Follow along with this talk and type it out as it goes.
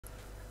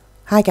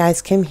Hi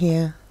guys, Kim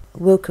here.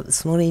 Woke up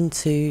this morning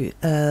to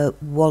a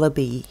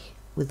Wallaby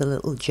with a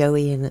little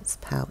Joey in its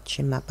pouch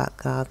in my back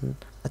garden.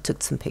 I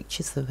took some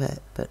pictures of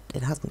it, but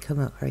it hasn't come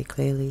up very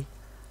clearly.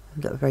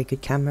 I've got a very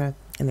good camera.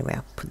 Anyway,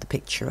 I'll put the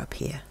picture up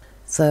here.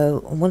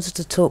 So I wanted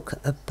to talk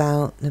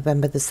about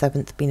November the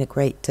 7th being a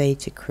great day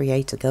to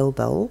create a girl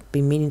bowl.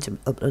 Been meaning to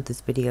upload this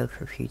video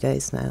for a few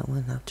days now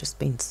and I've just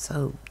been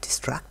so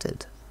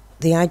distracted.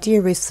 The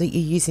idea is that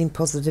you're using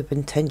positive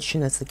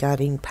intention as a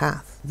guiding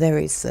path. There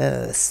is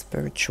a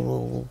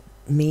spiritual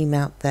meme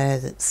out there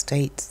that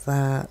states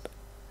that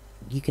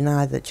you can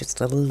either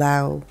just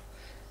allow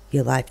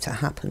your life to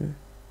happen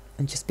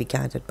and just be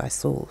guided by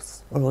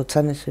source, or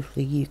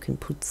alternatively you can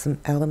put some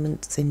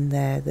elements in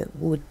there that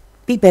would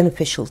be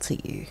beneficial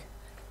to you,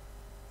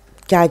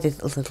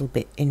 guided a little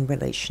bit in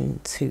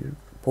relation to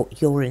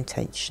what your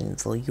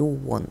intentions or your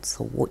wants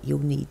or what your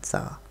needs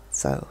are.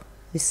 So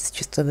this is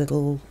just a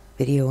little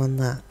video on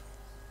that.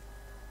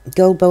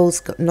 Girl bowl's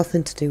got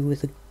nothing to do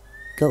with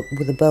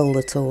a bowl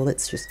at all.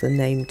 It's just a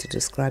name to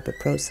describe a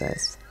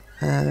process.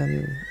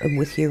 And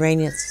with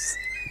Uranus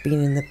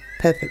being in the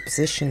perfect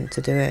position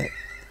to do it,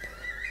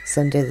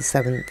 Sunday the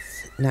 7th,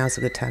 now's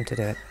a good time to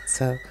do it.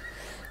 So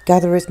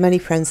gather as many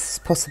friends as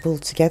possible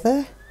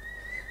together.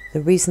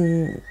 The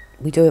reason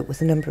we do it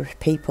with a number of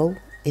people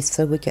is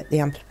so we get the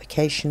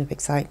amplification of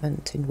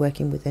excitement in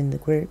working within the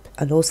group,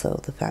 and also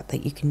the fact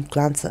that you can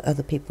glance at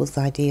other people's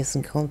ideas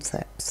and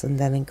concepts and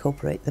then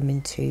incorporate them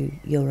into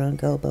your own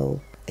girl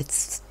bowl.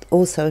 It's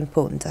also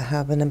important to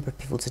have a number of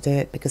people to do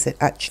it because it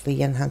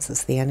actually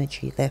enhances the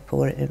energy,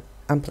 therefore it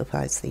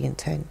amplifies the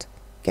intent.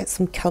 Get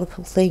some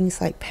colourful things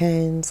like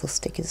pens or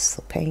stickers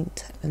or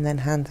paint, and then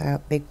hand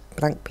out big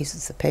blank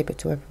pieces of paper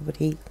to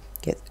everybody.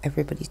 Get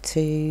everybody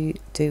to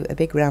do a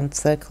big round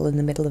circle in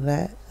the middle of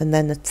it, and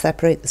then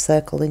separate the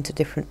circle into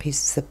different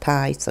pieces of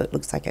pie so it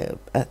looks like a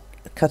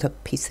cut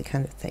up pizza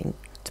kind of thing.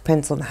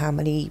 Depends on how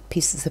many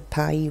pieces of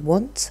pie you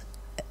want.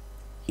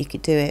 You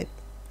could do it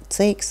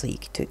 6 or you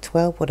could do it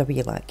 12, whatever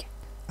you like.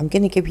 I'm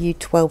going to give you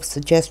 12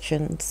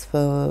 suggestions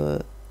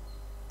for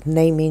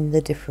naming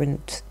the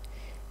different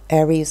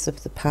areas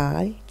of the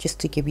pie, just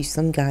to give you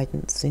some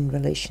guidance in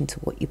relation to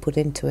what you put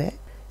into it.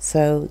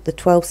 So the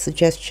 12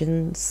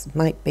 suggestions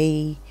might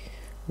be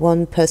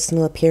 1,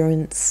 personal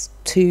appearance,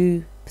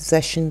 2,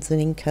 possessions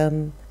and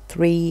income,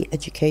 3,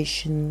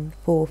 education,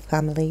 4,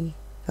 family,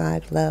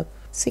 5, love,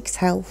 6,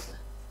 health,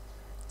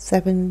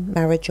 7,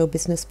 marriage or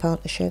business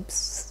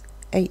partnerships,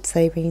 8,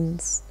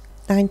 savings,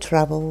 9,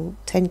 travel,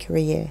 10,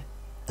 career,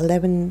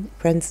 11,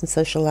 friends and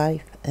social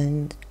life,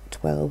 and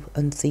 12,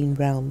 unseen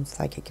realms,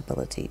 psychic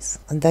abilities.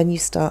 And then you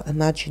start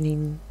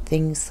imagining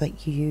things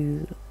that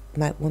you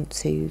might want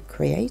to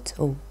create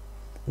or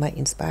might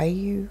inspire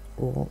you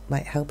or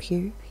might help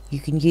you.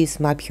 You can use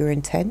my pure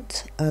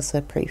intent as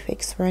a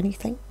prefix for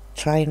anything.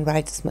 Try and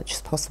write as much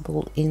as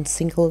possible in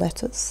single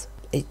letters.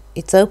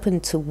 It's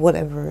open to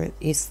whatever it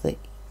is that,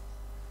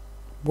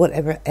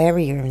 whatever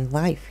area in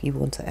life you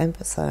want to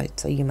emphasize.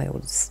 So you might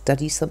want to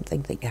study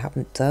something that you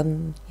haven't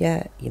done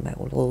yet. You might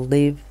want to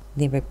live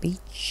near a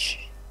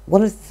beach.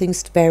 One of the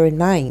things to bear in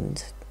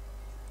mind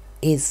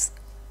is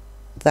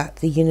that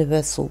the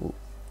universal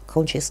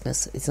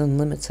consciousness is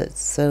unlimited,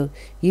 so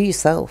you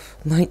yourself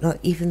might not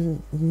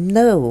even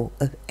know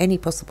of any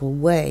possible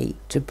way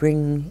to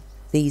bring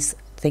these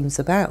things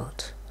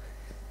about.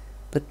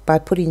 But by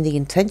putting the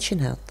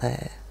intention out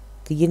there,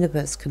 the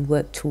universe can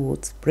work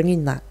towards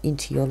bringing that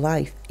into your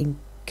life in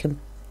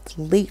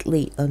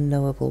completely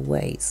unknowable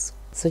ways.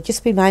 So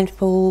just be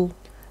mindful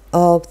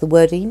of the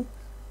wording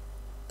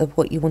of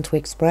what you want to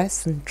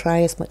express and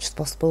try as much as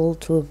possible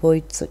to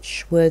avoid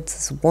such words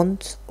as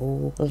want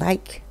or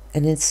like,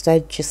 and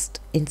instead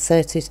just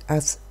insert it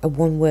as a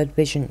one-word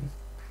vision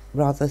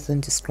rather than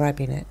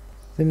describing it.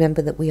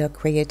 Remember that we are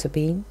creator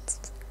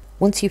beings.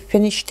 Once you've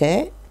finished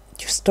it,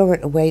 just store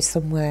it away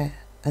somewhere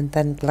and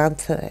then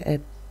glance at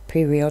it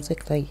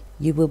periodically.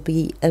 You will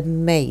be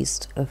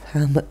amazed of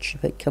how much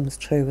of it comes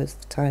true as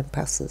the time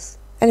passes.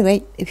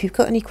 Anyway, if you've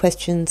got any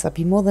questions, I'd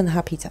be more than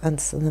happy to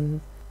answer them.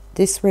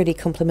 This really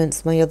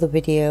complements my other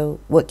video,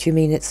 What Do You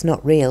Mean It's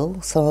Not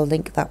Real? So I'll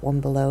link that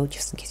one below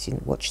just in case you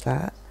didn't watch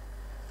that.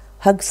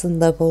 Hugs and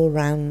love all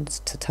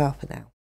round. Ta-ta for now.